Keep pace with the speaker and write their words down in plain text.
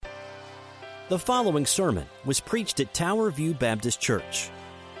The following sermon was preached at Tower View Baptist Church.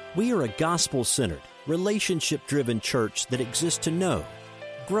 We are a gospel-centered, relationship-driven church that exists to know,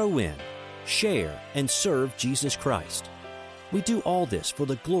 grow in, share, and serve Jesus Christ. We do all this for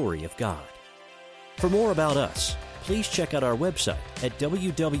the glory of God. For more about us, please check out our website at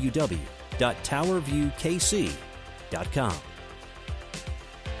www.towerviewkc.com.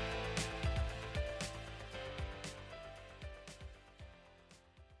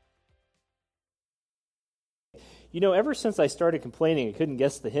 You know, ever since I started complaining I couldn't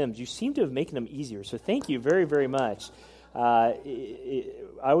guess the hymns, you seem to have making them easier. So thank you very, very much. I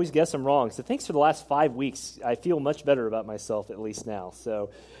always guess them wrong. So thanks for the last 5 weeks. I feel much better about myself, at least now. So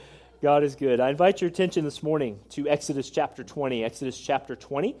God is good. I invite your attention this morning to Exodus chapter 20. Exodus chapter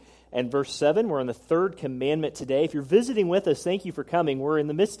 20 and verse 7. We're on the third commandment today. If you're visiting with us, thank you for coming. We're in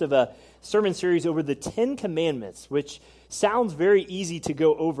the midst of a sermon series over the 10 Commandments, which sounds very easy to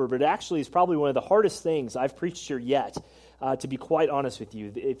go over, but actually is probably one of the hardest things I've preached here yet, to be quite honest with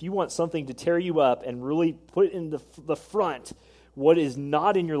you. If you want something to tear you up and really put in the front what is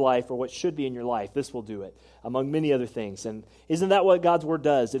not in your life or what should be in your life, this will do it, among many other things. And isn't that what God's Word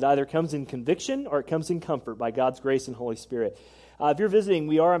does? It either comes in conviction or it comes in comfort by God's grace and Holy Spirit. If you're visiting,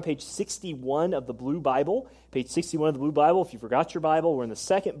 we are on page 61 of the Blue Bible. Page 61 of the Blue Bible. If you forgot your Bible, we're in the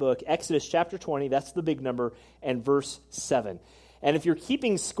second book, Exodus chapter 20. That's the big number, and verse 7. And if you're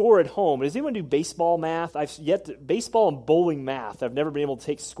keeping score at home, does anyone do baseball math? Baseball and bowling math I've never been able to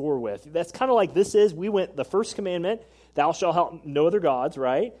take score with. That's kind of like this is. We went the first commandment, thou shalt have no other gods,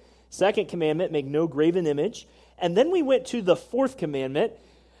 right? Second commandment, make no graven image. And then we went to the fourth commandment,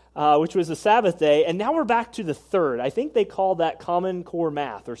 which was the Sabbath day, and now we're back to the third. I think they call that Common Core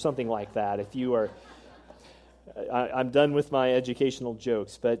math or something like that. If you are, I'm done with my educational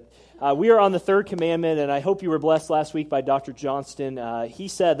jokes, but we are on the third commandment, and I hope you were blessed last week by Dr. Johnston. He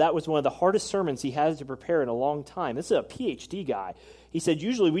said that was one of the hardest sermons he had to prepare in a long time. This is a PhD guy. He said,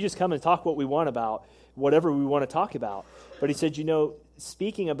 usually we just come and talk what we want about, whatever we want to talk about. But he said, you know,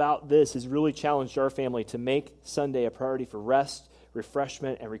 speaking about this has really challenged our family to make Sunday a priority for rest,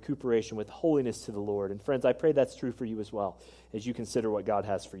 refreshment, and recuperation with holiness to the Lord. And friends, I pray that's true for you as well as you consider what God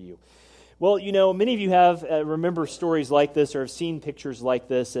has for you. Well, you know, many of you have remember stories like this or have seen pictures like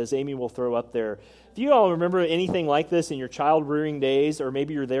this, as Amy will throw up there. If you all remember anything like this in your child-rearing days, or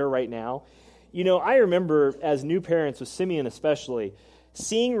maybe you're there right now, you know, I remember as new parents, with Simeon especially,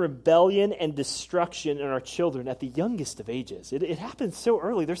 seeing rebellion and destruction in our children at the youngest of ages. It happens so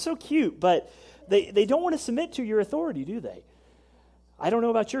early. They're so cute, but they don't want to submit to your authority, do they? I don't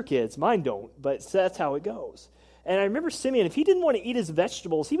know about your kids. Mine don't, but that's how it goes. And I remember Simeon, if he didn't want to eat his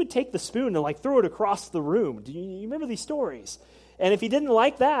vegetables, he would take the spoon and throw it across the room. Do you remember these stories? And if he didn't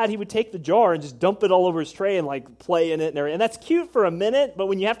like that, he would take the jar and just dump it all over his tray and play in it and everything. And that's cute for a minute, but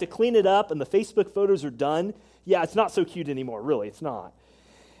when you have to clean it up and the Facebook photos are done, yeah, it's not so cute anymore. Really, it's not.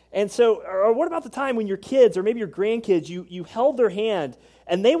 And so, or what about the time when your kids or maybe your grandkids, you held their hand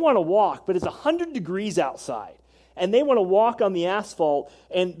and they want to walk, but it's 100 degrees outside. And they want to walk on the asphalt,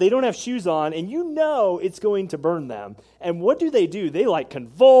 and they don't have shoes on, and you know it's going to burn them. And what do? They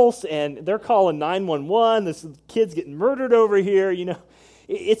convulse, and they're calling 911. This kid's getting murdered over here. You know,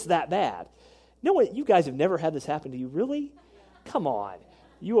 it's that bad. You know what? You guys have never had this happen to you, really? Come on.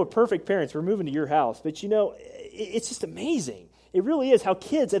 You are perfect parents. We're moving to your house. But, you know, it's just amazing. It really is how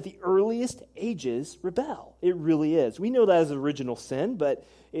kids at the earliest ages rebel. It really is. We know that as original sin, but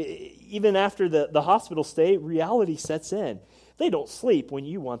even after the hospital stay, reality sets in. They don't sleep when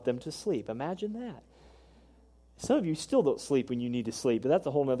you want them to sleep. Imagine that. Some of you still don't sleep when you need to sleep, but that's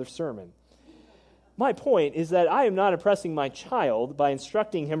a whole other sermon. My point is that I am not oppressing my child by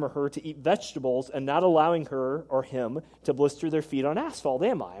instructing him or her to eat vegetables and not allowing her or him to blister their feet on asphalt,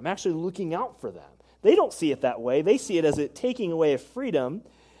 am I? I'm actually looking out for them. They don't see it that way. They see it as a taking away of freedom,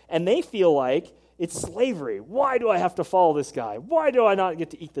 and they feel like it's slavery. Why do I have to follow this guy? Why do I not get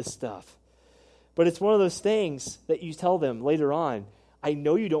to eat this stuff? But it's one of those things that you tell them later on, I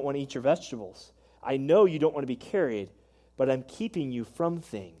know you don't want to eat your vegetables. I know you don't want to be carried, but I'm keeping you from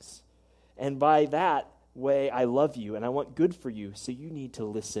things. And by that way, I love you, and I want good for you, so you need to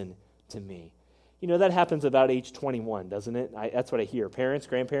listen to me. You know, that happens about age 21, doesn't it? That's what I hear. Parents,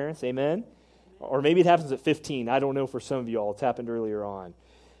 grandparents, amen? Or maybe it happens at 15. I don't know for some of you all. It's happened earlier on.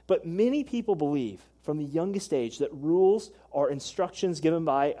 But many people believe from the youngest age that rules are instructions given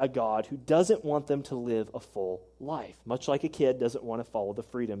by a God who doesn't want them to live a full life, much like a kid doesn't want to follow the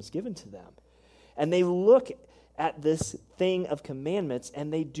freedoms given to them. And they look at this thing of commandments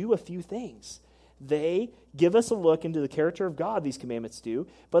and they do a few things. They give us a look into the character of God, these commandments do,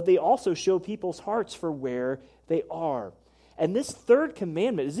 but they also show people's hearts for where they are. And this third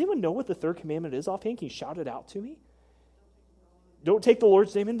commandment, does anyone know what the third commandment is offhand? Can you shout it out to me? Don't take the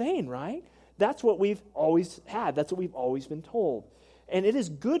Lord's name in vain, right? That's what we've always had. That's what we've always been told. And it is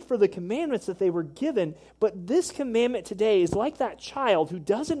good for the commandments that they were given, but this commandment today is like that child who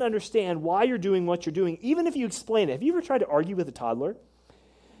doesn't understand why you're doing what you're doing, even if you explain it. Have you ever tried to argue with a toddler?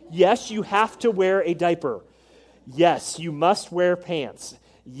 Yes, you have to wear a diaper. Yes, you must wear pants.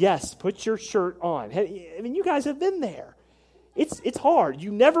 Yes, put your shirt on. I mean, you guys have been there. It's hard.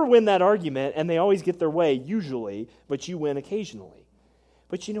 You never win that argument, and they always get their way, usually, but you win occasionally.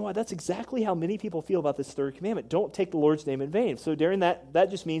 But you know what? That's exactly how many people feel about this third commandment. Don't take the Lord's name in vain. So during that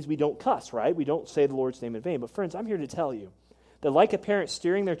just means we don't cuss, right? We don't say the Lord's name in vain. But friends, I'm here to tell you that like a parent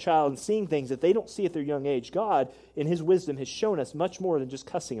steering their child and seeing things that they don't see at their young age, God, in his wisdom, has shown us much more than just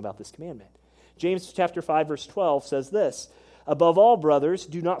cussing about this commandment. James chapter 5, verse 12 says this, "Above all, brothers,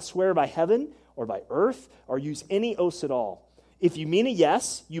 do not swear by heaven or by earth or use any oaths at all. If you mean a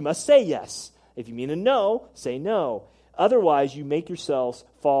yes, you must say yes. If you mean a no, say no. Otherwise, you make yourselves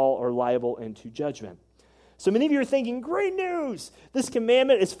fall or liable into judgment." So many of you are thinking, great news! This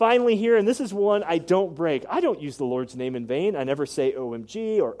commandment is finally here, and this is one I don't break. I don't use the Lord's name in vain. I never say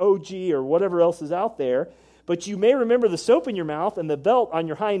OMG or OG or whatever else is out there. But you may remember the soap in your mouth and the belt on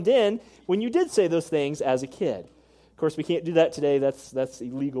your hind end when you did say those things as a kid. Of course, we can't do that today. That's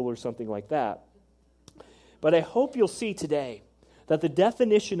illegal or something like that. But I hope you'll see today that the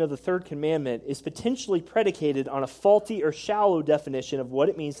definition of the third commandment is potentially predicated on a faulty or shallow definition of what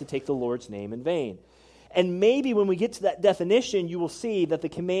it means to take the Lord's name in vain. And maybe when we get to that definition, you will see that the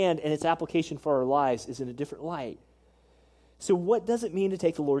command and its application for our lives is in a different light. So what does it mean to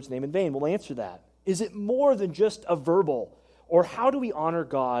take the Lord's name in vain? We'll answer that. Is it more than just a verbal? Or how do we honor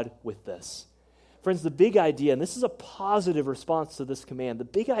God with this? Friends, the big idea, and this is a positive response to this command, the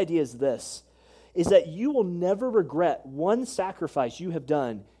big idea is this, is that you will never regret one sacrifice you have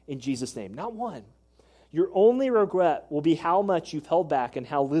done in Jesus' name. Not one. Your only regret will be how much you've held back and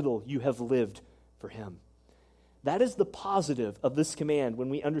how little you have lived for him. That is the positive of this command when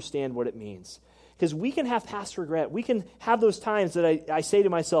we understand what it means. Because we can have past regret. We can have those times that I say to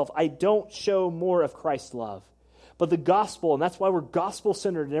myself, I don't show more of Christ's love. But the gospel, and that's why we're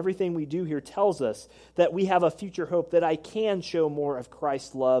gospel-centered and everything we do here tells us that we have a future hope that I can show more of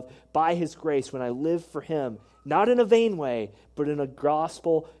Christ's love by his grace when I live for him, not in a vain way, but in a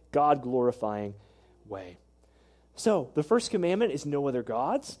gospel, God-glorifying way. So, the first commandment is no other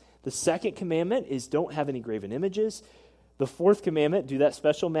gods. The second commandment is don't have any graven images. The fourth commandment, do that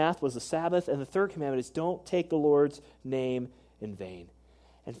special math, was the Sabbath. And the third commandment is don't take the Lord's name in vain.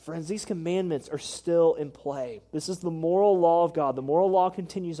 And friends, these commandments are still in play. This is the moral law of God. The moral law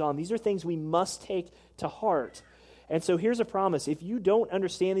continues on. These are things we must take to heart. And so here's a promise. If you don't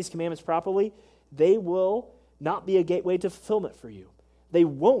understand these commandments properly, they will not be a gateway to fulfillment for you. They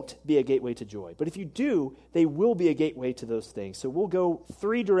won't be a gateway to joy. But if you do, they will be a gateway to those things. So we'll go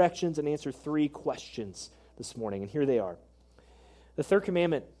 3 directions and answer 3 questions this morning. And here they are. The third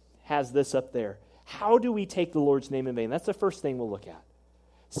commandment has this up there. How do we take the Lord's name in vain? That's the first thing we'll look at.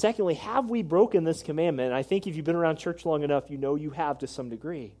 Secondly, have we broken this commandment? And I think if you've been around church long enough, you know you have to some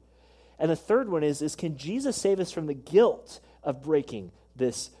degree. And the third one is can Jesus save us from the guilt of breaking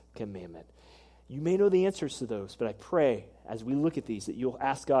this commandment? You may know the answers to those, but I pray as we look at these that you'll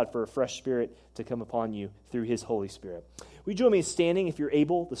ask God for a fresh spirit to come upon you through his Holy Spirit. Will you join me in standing if you're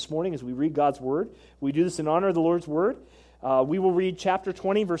able this morning as we read God's word? We do this in honor of the Lord's word. We will read chapter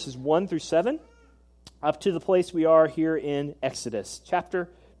 20, verses 1 through 7, up to the place we are here in Exodus. Chapter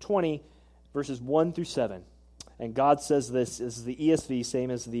 20, verses 1 through 7. And God says this is the ESV,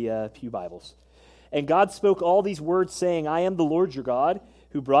 same as the Pew Bibles. "And God spoke all these words, saying, I am the Lord your God,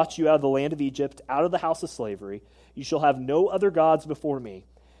 who brought you out of the land of Egypt, out of the house of slavery. You shall have no other gods before me.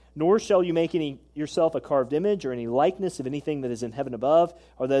 Nor shall you make yourself a carved image or any likeness of anything that is in heaven above,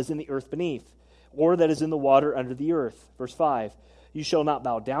 or that is in the earth beneath, or that is in the water under the earth." Verse 5, "You shall not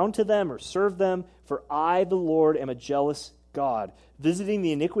bow down to them or serve them, for I, the Lord, am a jealous God, visiting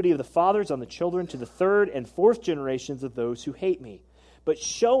the iniquity of the fathers on the children to the 3rd and 4th generations of those who hate me, but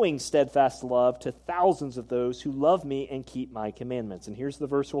showing steadfast love to thousands of those who love me and keep my commandments." And here's the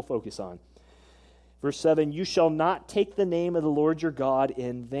verse we'll focus on. Verse 7, "You shall not take the name of the Lord your God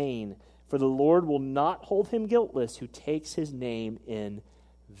in vain, for the Lord will not hold him guiltless who takes his name in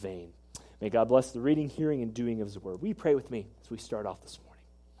vain." May God bless the reading, hearing, and doing of his word. Will you pray with me as we start off this morning?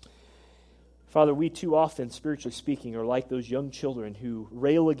 Father, we too often, spiritually speaking, are like those young children who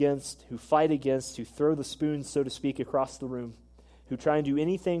rail against, who fight against, who throw the spoons, so to speak, across the room, who try and do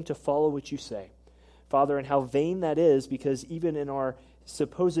anything to follow what you say. Father, and how vain that is, because even in our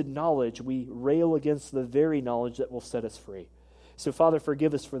supposed knowledge, we rail against the very knowledge that will set us free. So, Father,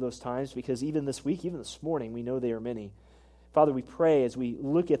 forgive us for those times, because even this week, even this morning, we know they are many. Father, we pray as we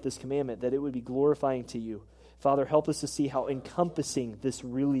look at this commandment that it would be glorifying to you. Father, help us to see how encompassing this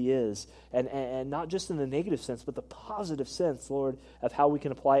really is, and not just in the negative sense, but the positive sense, Lord, of how we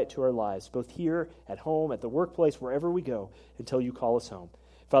can apply it to our lives, both here, at home, at the workplace, wherever we go, until you call us home.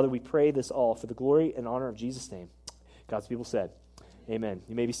 Father, we pray this all for the glory and honor of Jesus' name. God's people said, amen.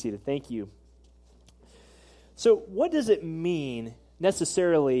 You may be seated. Thank you. So what does it mean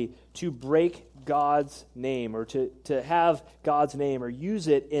necessarily to break God's name, or to have God's name or use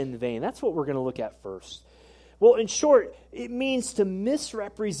it in vain? That's what we're going to look at first. Well, in short, it means to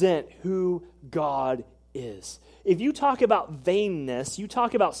misrepresent who God is. If you talk about vainness, you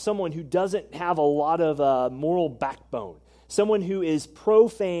talk about someone who doesn't have a lot of moral backbone, someone who is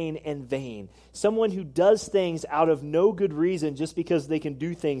profane and vain, someone who does things out of no good reason just because they can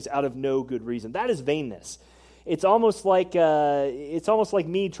do things out of no good reason. That is vainness. It's almost like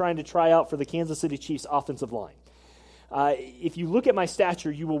me trying to try out for the Kansas City Chiefs offensive line. If you look at my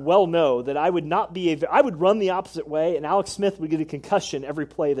stature, you will well know that I would run the opposite way, and Alex Smith would get a concussion every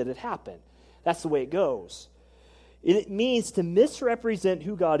play that it happened. That's the way it goes. It means to misrepresent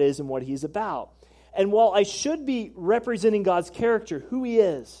who God is and what He's about. And while I should be representing God's character, who He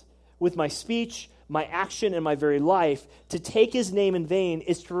is, with my speech, my action, and my very life, to take His name in vain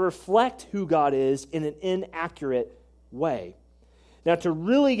is to reflect who God is in an inaccurate way. Now, to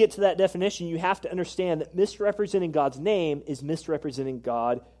really get to that definition, you have to understand that misrepresenting God's name is misrepresenting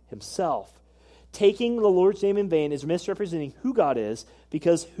God Himself. Taking the Lord's name in vain is misrepresenting who God is,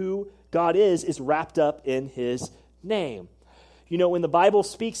 because who God is wrapped up in His name. You know, when the Bible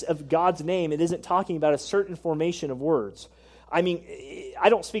speaks of God's name, it isn't talking about a certain formation of words. I mean, I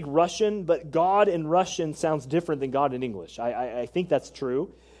don't speak Russian, but God in Russian sounds different than God in English. I think that's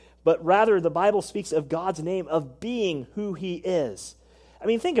true. But rather, the Bible speaks of God's name, of being who He is. I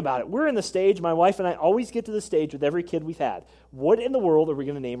mean, think about it. We're in the stage, my wife and I always get to the stage with every kid we've had. What in the world are we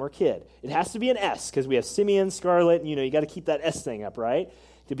going to name our kid? It has to be an S, because we have Simeon, Scarlett, and, you got to keep that S thing up, right?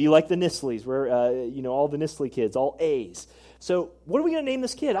 To be like the Nistleys, where, all the Nistley kids, all A's. So what are we going to name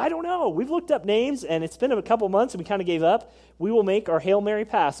this kid? I don't know. We've looked up names, and it's been a couple months, and we kind of gave up. We will make our Hail Mary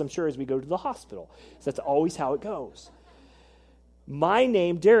pass, I'm sure, as we go to the hospital. So that's always how it goes. My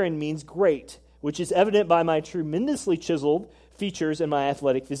name, Darren, means great, which is evident by my tremendously chiseled features and my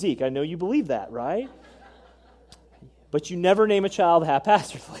athletic physique. I know you believe that, right? But you never name a child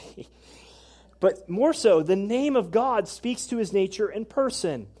haphazardly. But more so, the name of God speaks to His nature and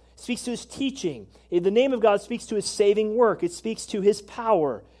person, speaks to His teaching. The name of God speaks to His saving work. It speaks to His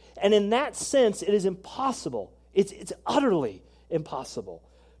power. And in that sense, it is impossible. It's utterly impossible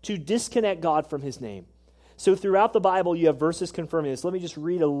to disconnect God from His name. So throughout the Bible, you have verses confirming this. Let me just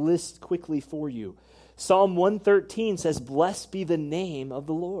read a list quickly for you. Psalm 113 says, "Blessed be the name of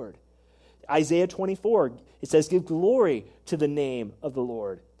the Lord." Isaiah 24, it says, "Give glory to the name of the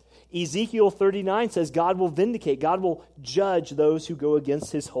Lord." Ezekiel 39 says, God will vindicate, God will judge those who go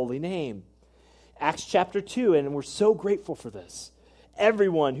against His holy name. Acts chapter 2, and we're so grateful for this.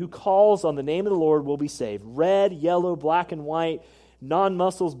 Everyone who calls on the name of the Lord will be saved. Red, yellow, black, and white,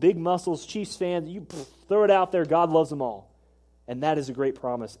 non-muscles, big muscles, Chiefs fans, you throw it out there, God loves them all. And that is a great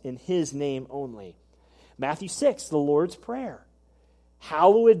promise in His name only. Matthew 6, the Lord's Prayer.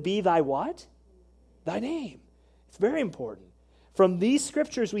 Hallowed be thy what? Thy name. It's very important. From these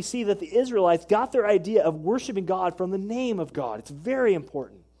scriptures, we see that the Israelites got their idea of worshiping God from the name of God. It's very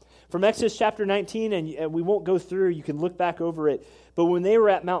important. From Exodus chapter 19, and we won't go through, you can look back over it, but when they were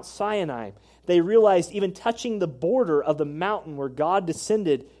at Mount Sinai, they realized even touching the border of the mountain where God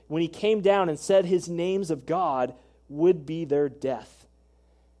descended, when He came down and said His names of God, would be their death.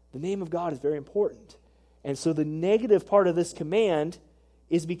 The name of God is very important. And so the negative part of this command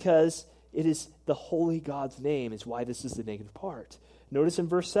is because it is the holy God's name is why this is the negative part. Notice in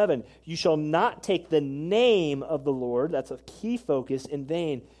verse 7, you shall not take the name of the Lord, that's a key focus, in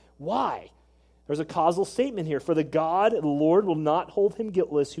vain. Why? There's a causal statement here. For the God, the Lord, will not hold him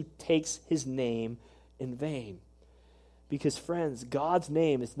guiltless who takes His name in vain. Because, friends, God's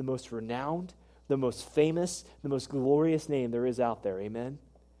name is the most renowned, the most famous, the most glorious name there is out there. Amen?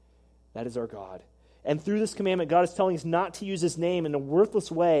 That is our God. And through this commandment, God is telling us not to use His name in a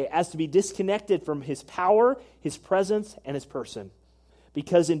worthless way as to be disconnected from His power, His presence, and His person.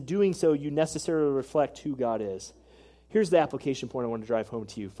 Because in doing so, you necessarily reflect who God is. Here's the application point I want to drive home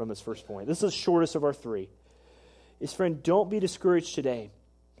to you from this first point. This is the shortest of our three. Is, friend, don't be discouraged today,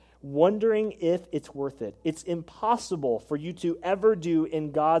 wondering if it's worth it. It's impossible for you to ever do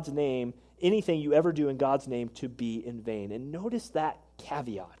in God's name, anything you ever do in God's name, to be in vain. And notice that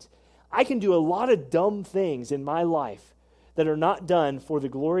caveat. I can do a lot of dumb things in my life that are not done for the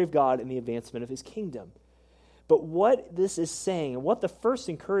glory of God and the advancement of his kingdom. But what this is saying, and what the first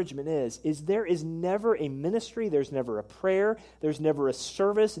encouragement is there is never a ministry, there's never a prayer, there's never a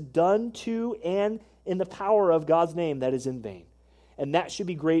service done to and in the power of God's name that is in vain. And that should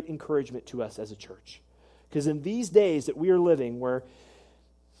be great encouragement to us as a church. Because in these days that we are living where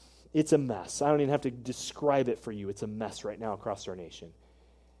it's a mess, I don't even have to describe it for you, it's a mess right now across our nation.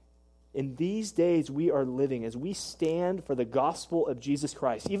 In these days we are living as we stand for the gospel of Jesus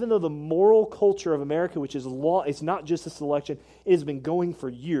Christ. Even though the moral culture of America, which is law, it's not just this election, it has been going for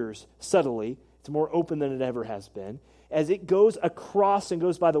years subtly. It's more open than it ever has been. As it goes across and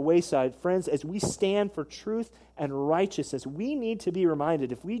goes by the wayside, friends, as we stand for truth and righteousness, we need to be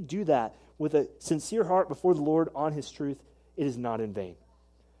reminded if we do that with a sincere heart before the Lord on his truth, it is not in vain.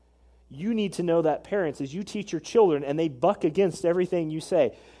 You need to know that, parents, as you teach your children and they buck against everything you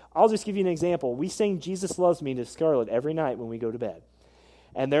say. I'll just give you an example. We sing Jesus Loves Me to Scarlett every night when we go to bed.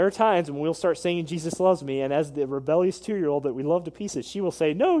 And there are times when we'll start singing Jesus Loves Me, and as the rebellious 2-year-old that we love to pieces, she will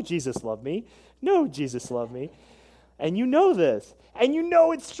say, no, Jesus love me. No, Jesus love me. And you know this. And you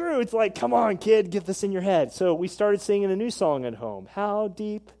know it's true. It's like, come on, kid, get this in your head. So we started singing a new song at home. How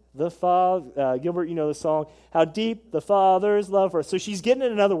deep the Father, Gilbert, you know the song, how deep the Father's love for us. So she's getting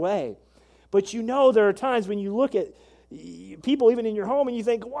it another way. But you know there are times when you look at people even in your home and you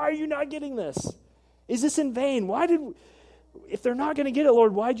think, why are you not getting this? Is this in vain? If they're not going to get it,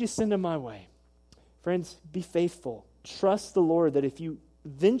 Lord, why'd you send them my way? Friends, be faithful. Trust the Lord that if you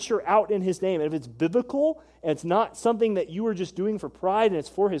venture out in his name, and if it's biblical and it's not something that you are just doing for pride and it's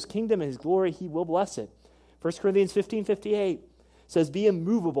for his kingdom and his glory, he will bless it. 1 Corinthians 15:58 says, be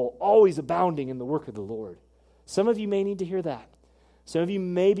immovable, always abounding in the work of the Lord. Some of you may need to hear that. Some of you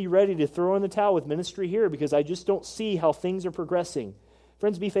may be ready to throw in the towel with ministry here because I just don't see how things are progressing.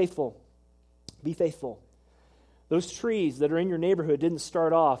 Friends, be faithful. Be faithful. Those trees that are in your neighborhood didn't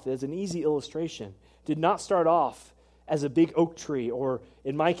start off as an easy illustration, did not start off as a big oak tree or,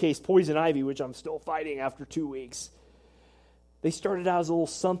 in my case, poison ivy, which I'm still fighting after 2 weeks. They started out as a little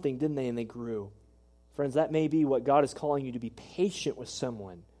something, didn't they? And they grew. Friends, that may be what God is calling you to be patient with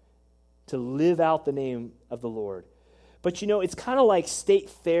someone, to live out the name of the Lord. But, you know, it's kind of like state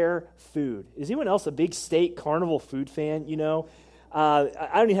fair food. Is anyone else a big state carnival food fan? You know, I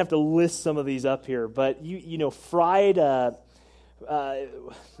don't even have to list some of these up here, but, you know, fried,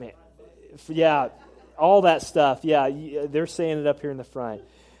 yeah, all that stuff. Yeah, they're saying it up here in the front.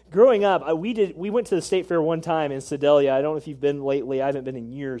 Growing up, we went to the state fair one time in Sedalia. I don't know if you've been lately. I haven't been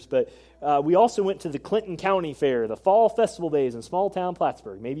in years, but we also went to the Clinton County Fair, the fall festival days in small town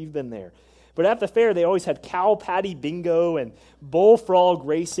Plattsburgh. Maybe you've been there. But at the fair, they always had cow patty bingo and bullfrog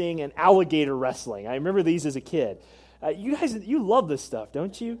racing and alligator wrestling. I remember these as a kid. You guys, you love this stuff,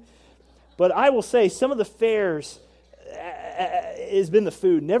 don't you? But I will say, some of the fairs has been the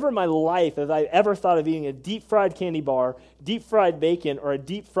food. Never in my life have I ever thought of eating a deep-fried candy bar, deep-fried bacon, or a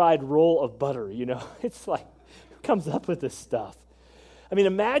deep-fried roll of butter, you know? It's like, who comes up with this stuff? I mean,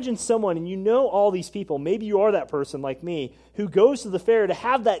 imagine someone, and you know all these people, maybe you are that person like me, who goes to the fair to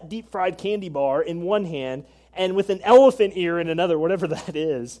have that deep-fried candy bar in one hand and with an elephant ear in another, whatever that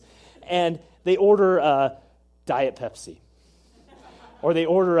is, and they order a Diet Pepsi, or they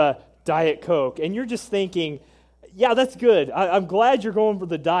order a Diet Coke, and you're just thinking, yeah, that's good. I'm glad you're going for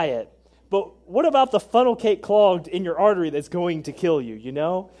the diet, but what about the funnel cake clogged in your artery that's going to kill you, you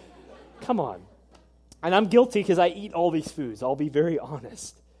know? Come on. And I'm guilty because I eat all these foods. I'll be very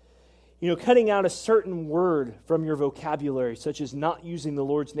honest. You know, cutting out a certain word from your vocabulary, such as not using the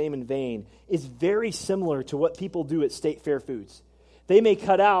Lord's name in vain, is very similar to what people do at state fair foods. They may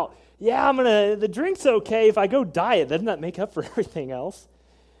cut out, the drink's okay if I go diet. Doesn't that make up for everything else?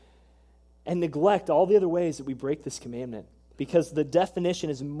 And neglect all the other ways that we break this commandment, because the definition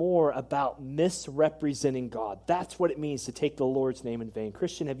is more about misrepresenting God. That's what it means to take the Lord's name in vain.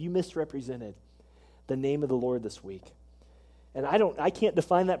 Christian, have you misrepresented the name of the Lord this week? And I can't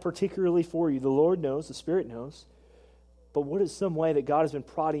define that particularly for you. The Lord knows, the Spirit knows. But what is some way that God has been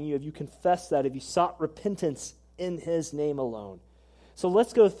prodding you? Have you confessed that? Have you sought repentance in his name alone? So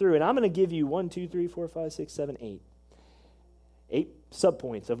let's go through, and I'm going to give you 1, 2, 3, 4, 5, 6, 7, 8. 8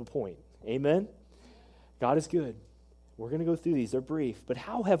 subpoints of a point. Amen? God is good. We're going to go through these. They're brief. But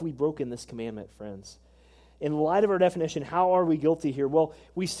how have we broken this commandment, friends? In light of our definition, how are we guilty here? Well,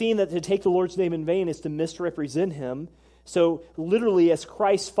 we've seen that to take the Lord's name in vain is to misrepresent him. So literally, as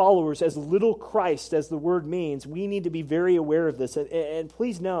Christ's followers, as little Christ, as the word means, we need to be very aware of this. And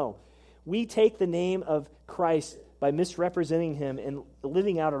please know, we take the name of Christ by misrepresenting him and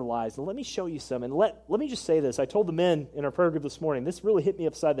living out our lives. And let me show you some. And let me just say this. I told the men in our prayer group this morning, this really hit me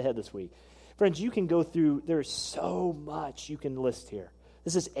upside the head this week. Friends, you can go through, there's so much you can list here.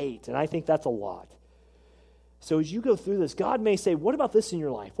 This is 8, and I think that's a lot. So as you go through this, God may say, what about this in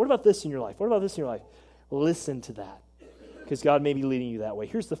your life? What about this in your life? What about this in your life? Listen to that, because God may be leading you that way.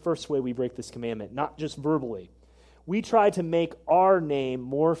 Here's the first way we break this commandment, not just verbally. We try to make our name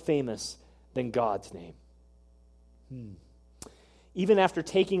more famous than God's name. Even after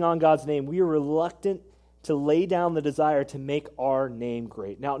taking on God's name, we are reluctant to lay down the desire to make our name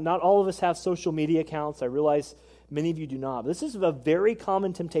great. Now, not all of us have social media accounts. I realize many of you do not. This is a very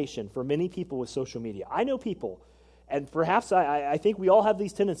common temptation for many people with social media. I know people, and perhaps I think we all have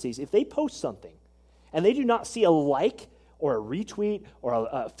these tendencies. If they post something and they do not see a like or a retweet or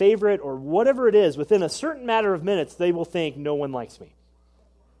a favorite or whatever it is, within a certain matter of minutes, they will think, no one likes me.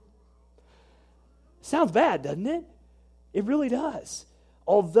 Sounds bad, doesn't it? It really does.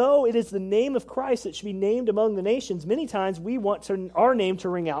 Although it is the name of Christ that should be named among the nations, many times we want our name to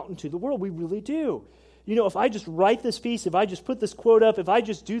ring out into the world. We really do. You know, if I just write this piece, if I just put this quote up, if I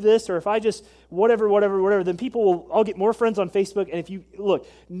just do this, or if I just whatever, then I'll get more friends on Facebook. And if you, look,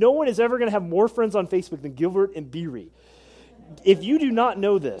 no one is ever going to have more friends on Facebook than Gilbert and Beery. If you do not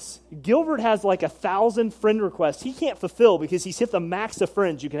know this, Gilbert has like 1,000 friend requests he can't fulfill because he's hit the max of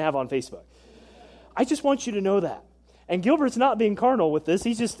friends you can have on Facebook. I just want you to know that. And Gilbert's not being carnal with this.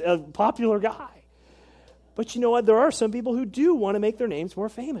 He's just a popular guy. But you know what? There are some people who do want to make their names more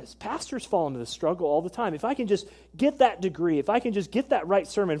famous. Pastors fall into this struggle all the time. If I can just get that degree, if I can just get that right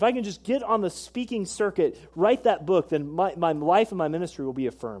sermon, if I can just get on the speaking circuit, write that book, then my life and my ministry will be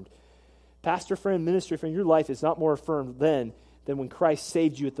affirmed. Pastor friend, ministry friend, your life is not more affirmed then than when Christ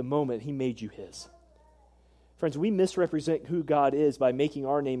saved you at the moment he made you his. Friends, we misrepresent who God is by making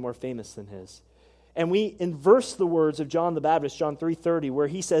our name more famous than his. And we inverse the words of John the Baptist, John 3:30, where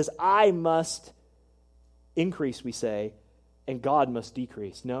he says, I must increase, we say, and God must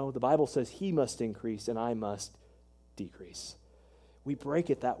decrease. No, the Bible says he must increase and I must decrease. We break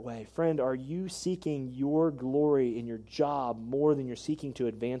it that way. Friend, are you seeking your glory in your job more than you're seeking to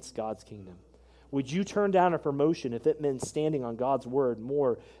advance God's kingdom? Would you turn down a promotion if it meant standing on God's word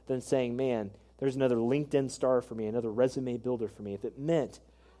more than saying, man, there's another LinkedIn star for me, another resume builder for me, if it meant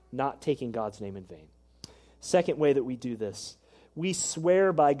not taking God's name in vain? Second way that we do this, we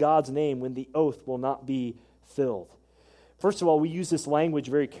swear by God's name when the oath will not be filled. First of all, we use this language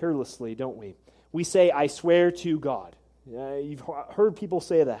very carelessly, don't we? We say, I swear to God. You've heard people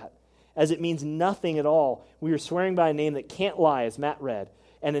say that, as it means nothing at all. We are swearing by a name that can't lie, as Matt read,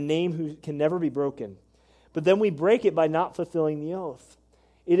 and a name who can never be broken. But then we break it by not fulfilling the oath.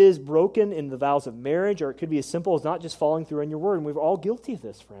 It is broken in the vows of marriage, or it could be as simple as not just following through on your word. And we're all guilty of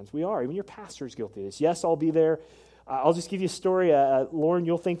this, friends. We are. Even your pastor is guilty of this. Yes, I'll be there. I'll just give you a story. Lauren,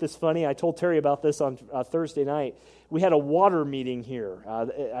 you'll think this funny. I told Terry about this on Thursday night. We had a water meeting here.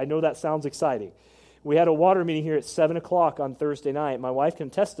 I know that sounds exciting. We had a water meeting here at 7 o'clock on Thursday night. My wife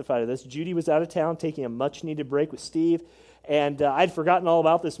can testify to this. Judy was out of town taking a much-needed break with Steve. And I'd forgotten all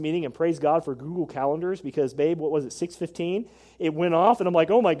about this meeting, and praise God for Google Calendars because, babe, what was it, 6:15? It went off, and I'm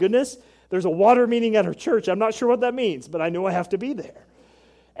like, oh, my goodness, there's a water meeting at our church. I'm not sure what that means, but I know I have to be there.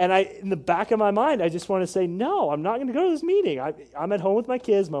 And in the back of my mind, I just want to say, no, I'm not going to go to this meeting. I'm at home with my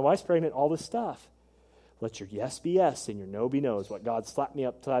kids. My wife's pregnant, all this stuff. Let your yes be yes and your no be no is what God slapped me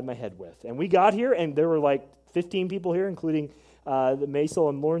upside my head with. And we got here, and there were like 15 people here, including the Maisel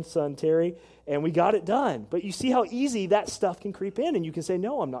and Lauren's son, Terry, and we got it done. But you see how easy that stuff can creep in, and you can say,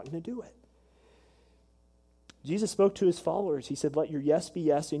 no, I'm not going to do it. Jesus spoke to his followers. He said, let your yes be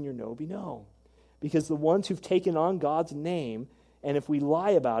yes and your no be no. Because the ones who've taken on God's name, and if we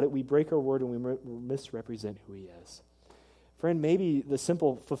lie about it, we break our word and we misrepresent who he is. Friend, maybe the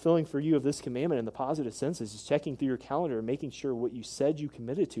simple fulfilling for you of this commandment in the positive sense is just checking through your calendar and making sure what you said you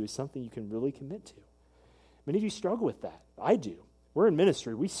committed to is something you can really commit to. Many of you struggle with that. I do. We're in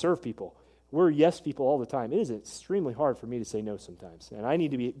ministry. We serve people. We're yes people all the time. It is extremely hard for me to say no sometimes. And I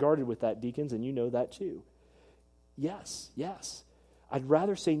need to be guarded with that, deacons, and you know that too. Yes, yes. I'd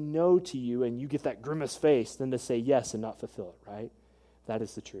rather say no to you and you get that grimace face than to say yes and not fulfill it, right? That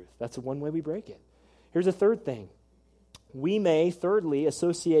is the truth. That's the one way we break it. Here's a third thing. We may, thirdly,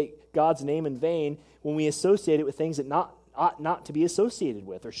 associate God's name in vain when we associate it with things that ought not to be associated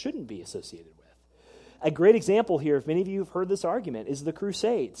with or shouldn't be associated with. A great example here, if many of you have heard this argument, is the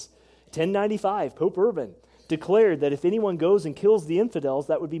Crusades. 1095, Pope Urban declared that if anyone goes and kills the infidels,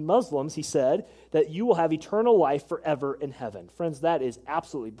 that would be Muslims, he said, that you will have eternal life forever in heaven. Friends, that is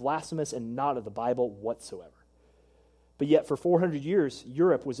absolutely blasphemous and not of the Bible whatsoever. But yet for 400 years,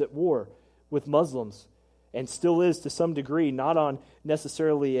 Europe was at war with Muslims. and still is to some degree, not on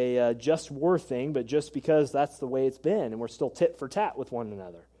necessarily a just war thing, but just because that's the way it's been, and we're still tit for tat with one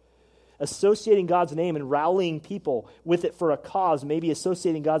another. Associating God's name and rallying people with it for a cause, maybe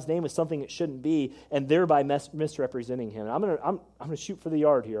associating God's name with something it shouldn't be, and thereby misrepresenting him. I'm gonna shoot for the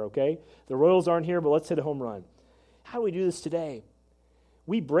yard here, okay? The Royals aren't here, but let's hit a home run. How do we do this today?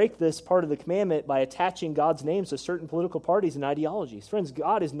 We break this part of the commandment by attaching God's names to certain political parties and ideologies. Friends,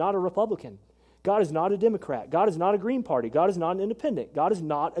 God is not a Republican. God is not a Democrat. God is not a Green Party. God is not an independent. God is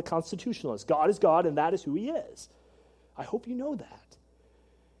not a constitutionalist. God is God, and that is who he is. I hope you know that.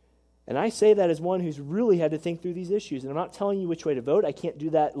 And I say that as one who's really had to think through these issues. And I'm not telling you which way to vote. I can't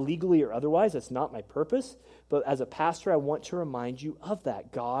do that legally or otherwise. That's not my purpose. But as a pastor, I want to remind you of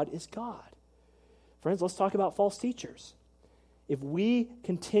that. God is God. Friends, let's talk about false teachers. If we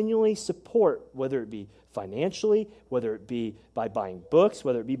continually support, whether it be financially, whether it be by buying books,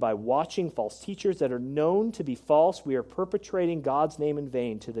 whether it be by watching false teachers that are known to be false, we are perpetrating God's name in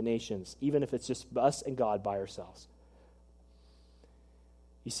vain to the nations, even if it's just us and God by ourselves.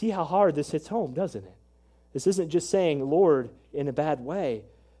 You see how hard this hits home, doesn't it? This isn't just saying Lord in a bad way.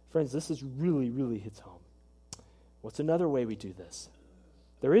 Friends, this is really, really hits home. What's another way we do this?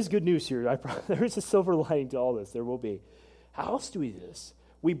 There is good news here. There is a silver lining to all this. There will be. How else do we do this?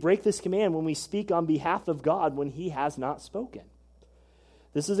 We break this command when we speak on behalf of God when he has not spoken.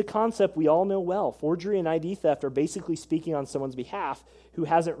 This is a concept we all know well. Forgery and ID theft are basically speaking on someone's behalf who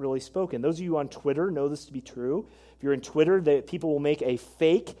hasn't really spoken. Those of you on Twitter know this to be true. If you're in Twitter, people will make a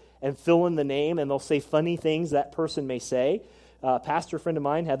fake and fill in the name, and they'll say funny things that person may say. A pastor friend of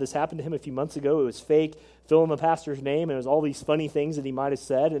mine had this happen to him a few months ago. It was fake, fill in the pastor's name, and it was all these funny things that he might have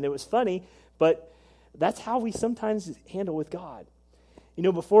said, and it was funny, but that's how we sometimes handle with God. You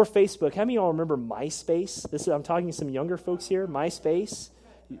know, before Facebook, how many of y'all remember MySpace? I'm talking to some younger folks here. MySpace.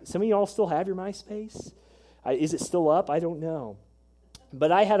 Some of y'all still have your MySpace? Is it still up? I don't know.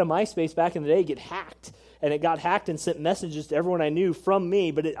 But I had a MySpace back in the day get hacked, and it got hacked and sent messages to everyone I knew from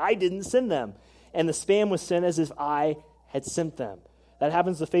me, but I didn't send them. And the spam was sent as if I had sent them. That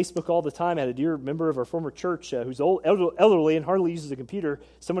happens to Facebook all the time. I had a dear member of our former church who's old, elderly and hardly uses a computer.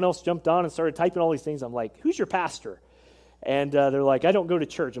 Someone else jumped on and started typing all these things. I'm like, who's your pastor? And they're like, I don't go to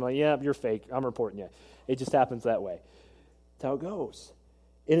church. I'm like, yeah, you're fake. I'm reporting you. It just happens that way. That's how it goes.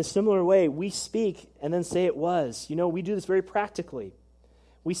 In a similar way, we speak and then say it was. You know, we do this very practically.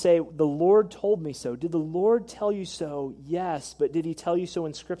 We say, the Lord told me so. Did the Lord tell you so? Yes, but did he tell you so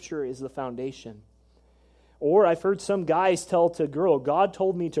in Scripture is the foundation. Or I've heard some guys tell to a girl, God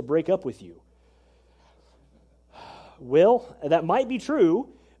told me to break up with you. Well, that might be true,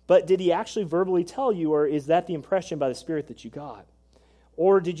 but did he actually verbally tell you, or is that the impression by the Spirit that you got?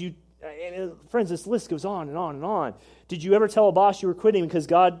 Or did you, and friends, this list goes on and on and on. Did you ever tell a boss you were quitting because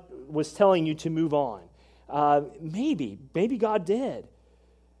God was telling you to move on? Maybe God did.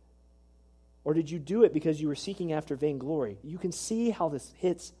 Or did you do it because you were seeking after vainglory? You can see how this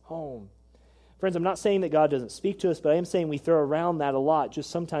hits home. Friends, I'm not saying that God doesn't speak to us, but I am saying we throw around that a lot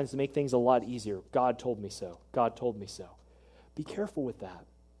just sometimes to make things a lot easier. God told me so. God told me so. Be careful with that.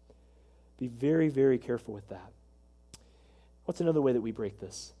 Be very, very careful with that. What's another way that we break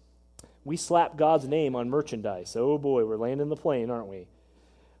this? We slap God's name on merchandise. Oh boy, we're landing the plane, aren't we?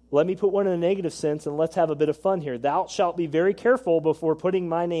 Let me put one in a negative sense, and let's have a bit of fun here. Thou shalt be very careful before putting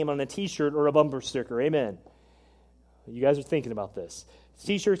my name on a t-shirt or a bumper sticker. Amen. You guys are thinking about this.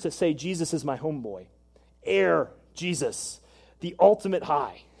 T-shirts that say, Jesus is my homeboy. Air Jesus. The ultimate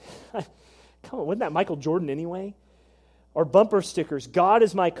high. Come on, wasn't that Michael Jordan anyway? Or bumper stickers, God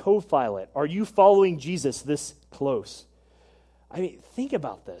is my co-pilot. Are you following Jesus this close? I mean, think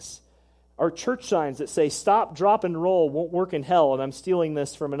about this. Our church signs that say, stop, drop, and roll won't work in hell, and I'm stealing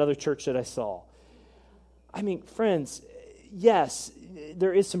this from another church that I saw. I mean, friends, yes,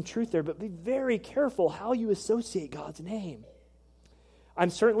 there is some truth there, but be very careful how you associate God's name.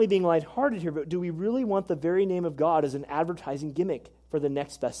 I'm certainly being lighthearted here, but do we really want the very name of God as an advertising gimmick for the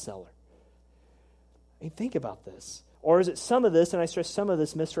next bestseller? I mean, think about this. Or is it some of this, and I stress some of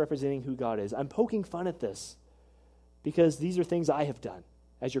this, misrepresenting who God is? I'm poking fun at this because these are things I have done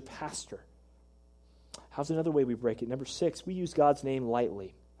as your pastor. How's another way we break it? Number 6, we use God's name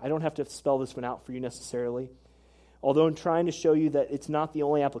lightly. I don't have to spell this one out for you necessarily. Although I'm trying to show you that it's not the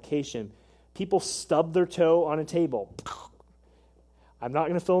only application. People stub their toe on a table. I'm not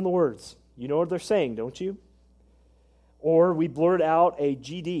going to fill in the words. You know what they're saying, don't you? Or we blurt out a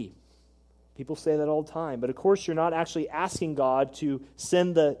GD. People say that all the time. But of course, you're not actually asking God to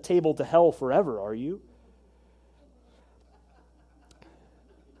send the table to hell forever, are you?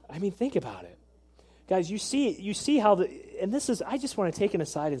 I mean, think about it. Guys, you see how and this is, I just want to take an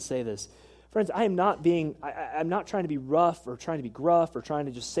aside and say this. Friends, I'm not trying to be rough or trying to be gruff or trying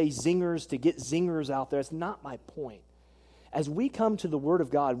to just say zingers to get zingers out there. That's not my point. As we come to the Word of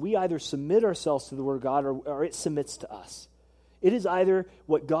God, we either submit ourselves to the Word of God or it submits to us. It is either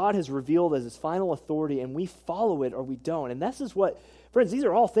what God has revealed as His final authority and we follow it or we don't. And this is what, friends, these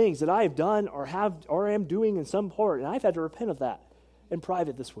are all things that I have done or am doing in some part, and I've had to repent of that in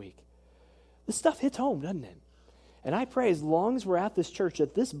private this week. This stuff hits home, doesn't it? And I pray as long as we're at this church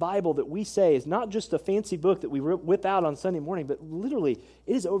that this Bible that we say is not just a fancy book that we whip out on Sunday morning, but literally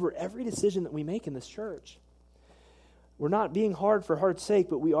it is over every decision that we make in this church. We're not being hard for hard's sake,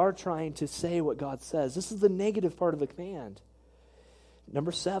 but we are trying to say what God says. This is the negative part of the command.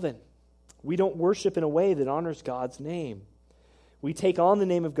 Number 7, we don't worship in a way that honors God's name. We take on the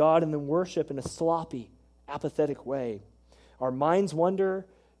name of God and then worship in a sloppy, apathetic way. Our minds wander.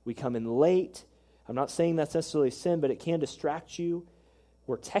 We come in late. I'm not saying that's necessarily a sin, but it can distract you.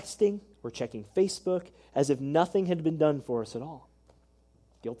 We're texting. We're checking Facebook as if nothing had been done for us at all.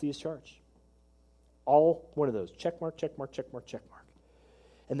 Guilty as charged. All one of those. Check mark, check mark, check mark, check mark.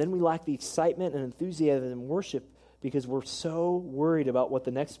 And then we lack the excitement and enthusiasm in worship because we're so worried about what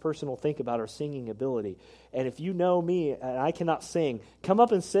the next person will think about our singing ability. And if you know me and I cannot sing, come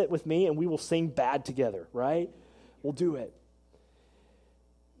up and sit with me and we will sing bad together, right? We'll do it.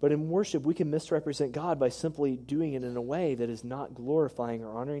 But in worship, we can misrepresent God by simply doing it in a way that is not glorifying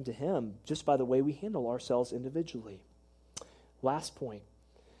or honoring to Him, just by the way we handle ourselves individually. Last point.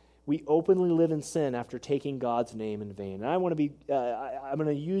 We openly live in sin after taking God's name in vain. And I'm going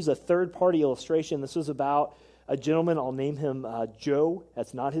to use a third-party illustration. This was about a gentleman. I'll name him Joe.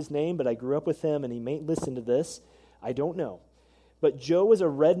 That's not his name, but I grew up with him, and he may listen to this. I don't know. But Joe was a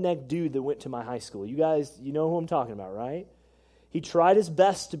redneck dude that went to my high school. You guys, you know who I'm talking about, right? He tried his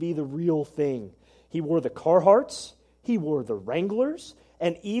best to be the real thing. He wore the Carhartts. He wore the Wranglers.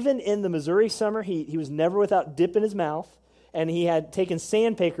 And even in the Missouri summer, he was never without dip in his mouth. And he had taken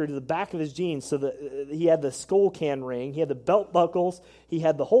sandpaper to the back of his jeans so that he had the skull can ring. He had the belt buckles. He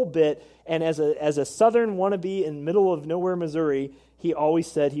had the whole bit. And as a Southern wannabe in the middle of nowhere, Missouri, he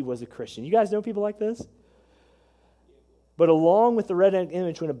always said he was a Christian. You guys know people like this? But along with the redneck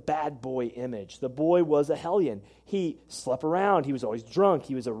image went a bad boy image. The boy was a hellion. He slept around. He was always drunk.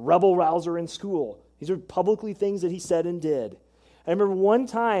 He was a rebel rouser in school. These are publicly things that he said and did. I remember one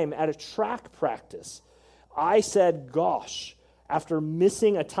time at a track practice, I said, gosh, after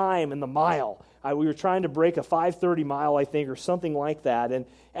missing a time in the mile. We were trying to break a 5:30 mile, I think, or something like that.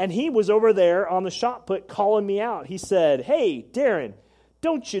 And he was over there on the shot put calling me out. He said, hey, Darren,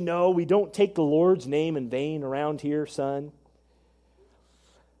 don't you know we don't take the Lord's name in vain around here, son?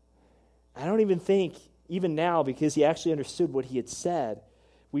 I don't even think, even now, because he actually understood what he had said,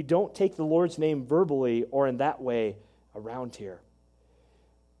 we don't take the Lord's name verbally or in that way around here.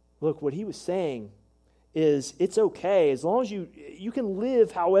 Look, what he was saying is it's okay as long as you can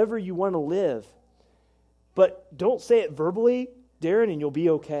live however you want to live, but don't say it verbally, Darren, and you'll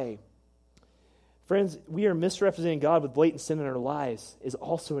be okay. Friends, we are misrepresenting God with blatant sin in our lives is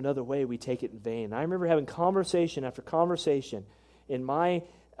also another way we take it in vain. I remember having conversation after conversation in my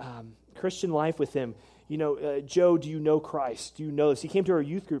Christian life with him. You know, Joe, do you know Christ? Do you know this? He came to our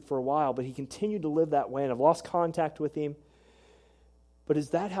youth group for a while, but he continued to live that way, and I've lost contact with him. But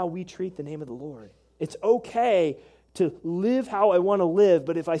is that how we treat the name of the Lord? It's okay to live how I want to live,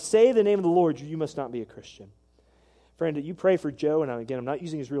 but if I say the name of the Lord, you must not be a Christian. Friend, you pray for Joe, and again, I'm not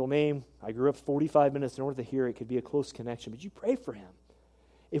using his real name. I grew up 45 minutes in order to hear it could be a close connection, but you pray for him.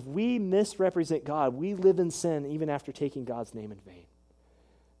 If we misrepresent God, we live in sin even after taking God's name in vain.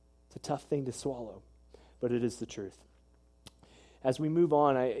 It's a tough thing to swallow, but it is the truth. As we move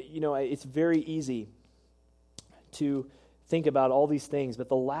on, it's very easy to think about all these things, but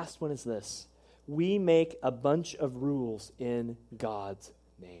the last one is this. We make a bunch of rules in God's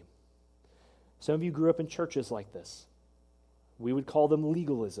name. Some of you grew up in churches like this. We would call them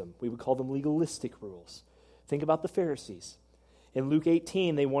legalism. We would call them legalistic rules. Think about the Pharisees. In Luke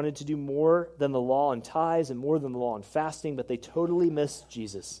 18, they wanted to do more than the law and tithes and more than the law and fasting, but they totally missed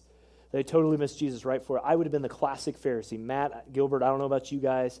Jesus. They totally missed Jesus right for it. I would have been the classic Pharisee. Matt, Gilbert, I don't know about you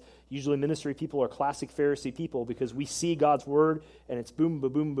guys. Usually ministry people are classic Pharisee people because we see God's word and it's boom,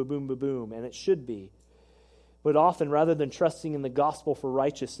 ba-boom, ba-boom, ba-boom, and it should be. But often, rather than trusting in the gospel for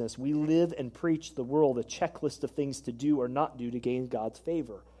righteousness, we live and preach the world a checklist of things to do or not do to gain God's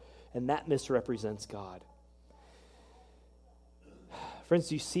favor. And that misrepresents God. Friends,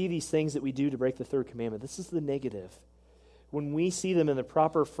 do you see these things that we do to break the third commandment? This is the negative. When we see them in the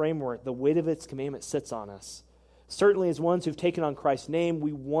proper framework, the weight of its commandment sits on us. Certainly as ones who've taken on Christ's name,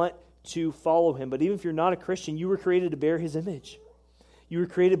 we want to follow him. But even if you're not a Christian, you were created to bear his image. You were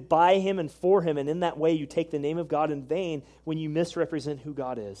created by him and for him, and in that way you take the name of God in vain when you misrepresent who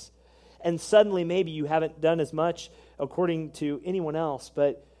God is. And suddenly maybe you haven't done as much according to anyone else,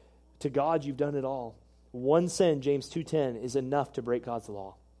 but to God you've done it all. One sin, James 2:10, is enough to break God's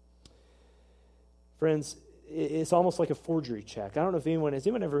law. Friends, it's almost like a forgery check. I don't know if has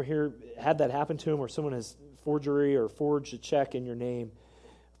anyone ever here had that happen to them where someone has forgery or forged a check in your name?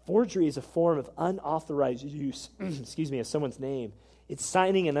 Forgery is a form of unauthorized use, of someone's name. It's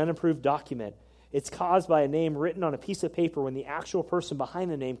signing an unapproved document. It's caused by a name written on a piece of paper when the actual person behind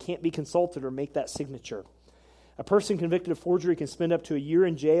the name can't be consulted or make that signature. A person convicted of forgery can spend up to a year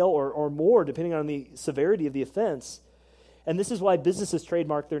in jail or more, depending on the severity of the offense. And this is why businesses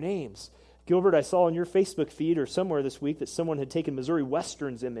trademark their names. Gilbert, I saw on your Facebook feed or somewhere this week that someone had taken Missouri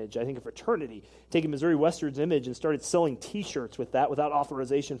Western's image, I think a fraternity, taken Missouri Western's image and started selling T-shirts with that without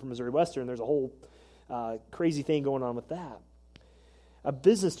authorization from Missouri Western. There's a whole crazy thing going on with that. A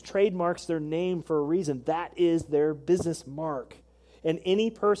business trademarks their name for a reason. That is their business mark. And any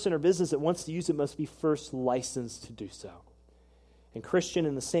person or business that wants to use it must be first licensed to do so. And Christian,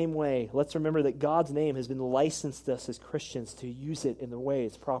 in the same way, let's remember that God's name has been licensed us as Christians to use it in the way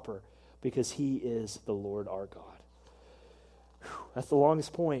it's proper, because he is the Lord our God. Whew, that's the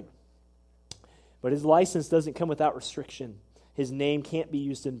longest point. But his license doesn't come without restriction. His name can't be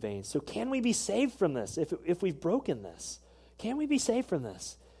used in vain. So can we be saved from this if we've broken this? Can we be saved from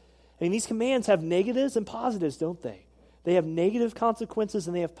this? I mean, these commands have negatives and positives, don't they? They have negative consequences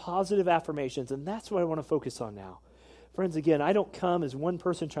and they have positive affirmations, and that's what I want to focus on now. Friends, again, I don't come as one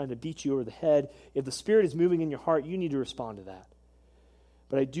person trying to beat you over the head. If the Spirit is moving in your heart, you need to respond to that.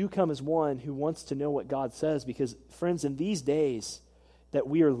 But I do come as one who wants to know what God says, because, friends, in these days that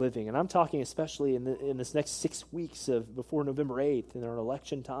we are living, and I'm talking especially in this next 6 weeks before November 8th, in our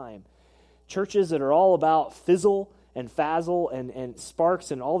election time, churches that are all about fizzle and fazzle and sparks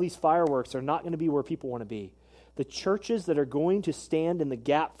and all these fireworks are not going to be where people want to be. The churches that are going to stand in the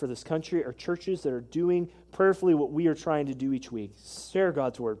gap for this country are churches that are doing prayerfully what we are trying to do each week. Share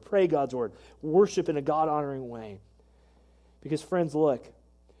God's word, pray God's word, worship in a God-honoring way. Because, friends, look,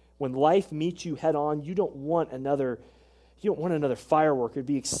 when life meets you head on, you don't want another firework or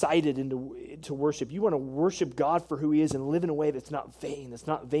be excited into worship. You want to worship God for who he is and live in a way that's not vain, that's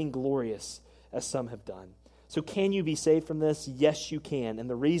not vainglorious, as some have done. So can you be saved from this? Yes, you can. And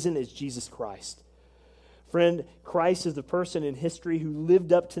the reason is Jesus Christ. Friend, Christ is the person in history who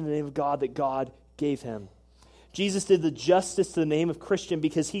lived up to the name of God that God gave him. Jesus did the justice to the name of Christian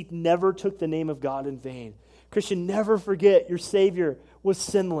because he never took the name of God in vain. Christian, never forget your Savior was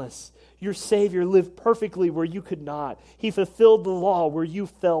sinless. Your Savior lived perfectly where you could not. He fulfilled the law where you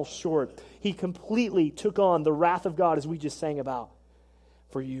fell short. He completely took on the wrath of God, as we just sang about,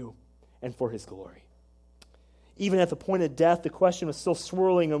 for you and for his glory. Even at the point of death, the question was still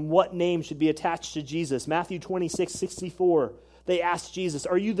swirling on what name should be attached to Jesus. Matthew 26:64, they asked Jesus,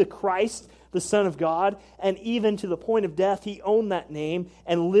 "Are you the Christ, the Son of God?" And even to the point of death, he owned that name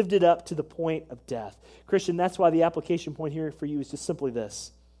and lived it up to the point of death. Christian, that's why the application point here for you is just simply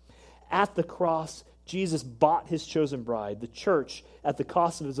this. At the cross, Jesus bought his chosen bride, the church, at the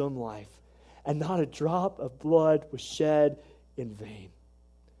cost of his own life. And not a drop of blood was shed in vain.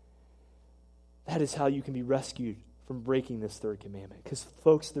 That is how you can be rescued from breaking this third commandment. Because,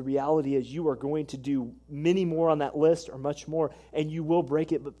 folks, the reality is you are going to do many more on that list or much more, and you will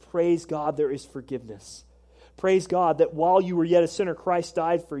break it. But praise God, there is forgiveness. Praise God that while you were yet a sinner, Christ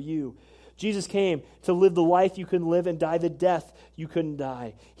died for you. Jesus came to live the life you couldn't live and die the death you couldn't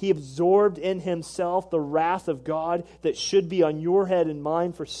die. He absorbed in himself the wrath of God that should be on your head and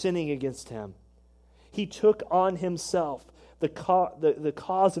mine for sinning against him. He took on himself the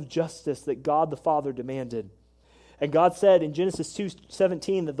cause of justice that God the Father demanded. And God said in Genesis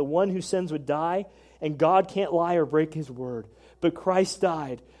 2:17 that the one who sins would die, and God can't lie or break his word. But Christ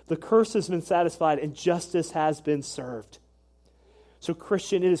died, the curse has been satisfied, and justice has been served. So,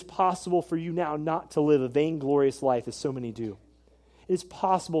 Christian, it is possible for you now not to live a vainglorious life as so many do. It is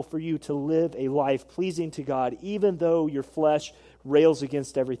possible for you to live a life pleasing to God, even though your flesh rails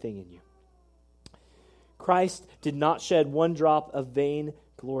against everything in you. Christ did not shed one drop of vain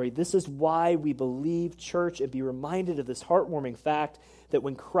glory. This is why we believe, church, and be reminded of this heartwarming fact that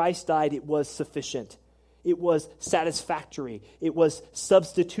when Christ died, it was sufficient. It was satisfactory. It was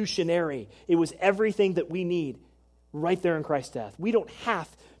substitutionary. It was everything that we need right there in Christ's death. We don't have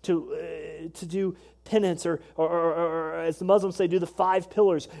to do penance or as the Muslims say, do the 5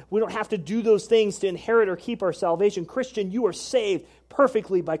 pillars. We don't have to do those things to inherit or keep our salvation. Christian, you are saved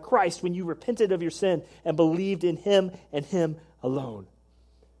perfectly by Christ when you repented of your sin and believed in him and him alone.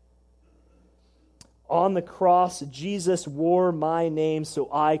 On the cross, Jesus wore my name so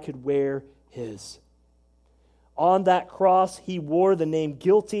I could wear his. On that cross, he wore the name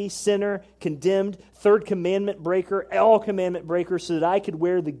guilty, sinner, condemned, third commandment breaker, all commandment breakers, so that I could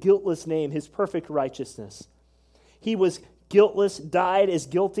wear the guiltless name, his perfect righteousness. He was guiltless, died as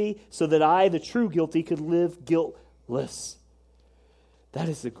guilty, so that I, the true guilty, could live guiltless. That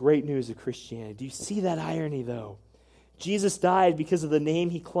is the great news of Christianity. Do you see that irony, though? Jesus died because of the name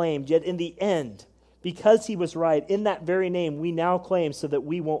he claimed, yet in the end, because he was right, in that very name we now claim so that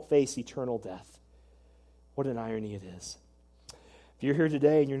we won't face eternal death. What an irony it is. If you're here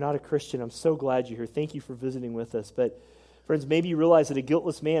today and you're not a Christian, I'm so glad you're here. Thank you for visiting with us. But friends, maybe you realize that a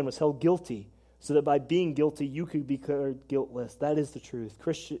guiltless man was held guilty so that by being guilty, you could be declared guiltless. That is the truth.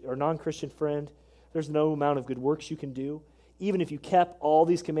 Christian or non-Christian friend, there's no amount of good works you can do. Even if you kept all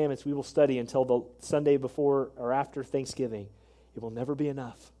these commandments we will study until the Sunday before or after Thanksgiving, it will never be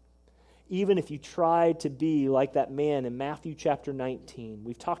enough. Even if you tried to be like that man in Matthew chapter 19.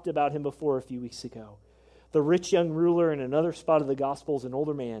 We've talked about him before a few weeks ago. The rich young ruler in another spot of the Gospels, an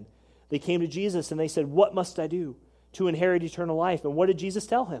older man. They came to Jesus and they said, "What must I do to inherit eternal life?" And what did Jesus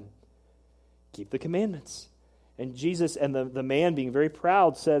tell him? Keep the commandments. And Jesus, and the man being very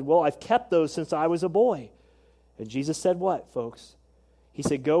proud, said, "Well, I've kept those since I was a boy." And Jesus said what, folks? He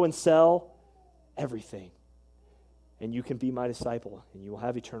said, "Go and sell everything, and you can be my disciple, and you will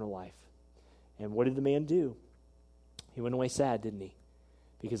have eternal life." And what did the man do? He went away sad, didn't he?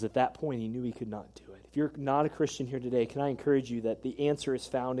 Because at that point, he knew he could not do it. If you're not a Christian here today, can I encourage you that the answer is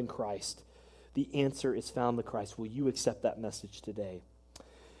found in Christ? The answer is found in Christ. Will you accept that message today?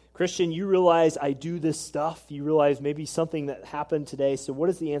 Christian, you realize I do this stuff. You realize maybe something that happened today. So what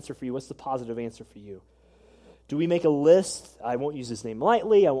is the answer for you? What's the positive answer for you? Do we make a list? I won't use his name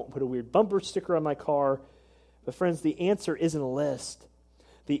lightly. I won't put a weird bumper sticker on my car. But friends, the answer isn't a list.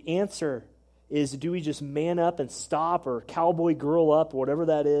 The answer is, do we just man up and stop, or cowboy girl up, whatever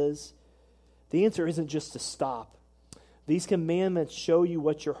that is? The answer isn't just to stop. These commandments show you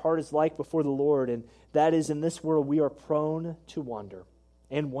what your heart is like before the Lord, and that is, in this world we are prone to wander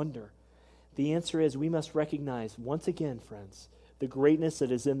and wonder. The answer is we must recognize, once again, friends, the greatness that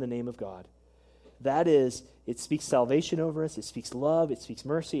is in the name of God. That is, it speaks salvation over us, it speaks love, it speaks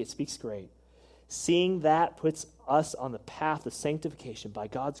mercy, it speaks grace. Seeing that puts us on the path of sanctification by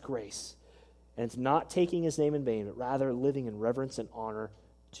God's grace. And it's not taking his name in vain, but rather living in reverence and honor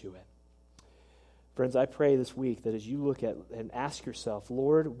to it. Friends, I pray this week that as you look at and ask yourself,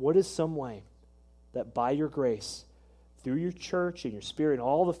 Lord, what is some way that by your grace, through your church and your spirit and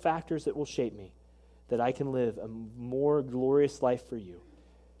all the factors that will shape me, that I can live a more glorious life for you?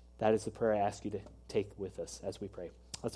 That is the prayer I ask you to take with us as we pray.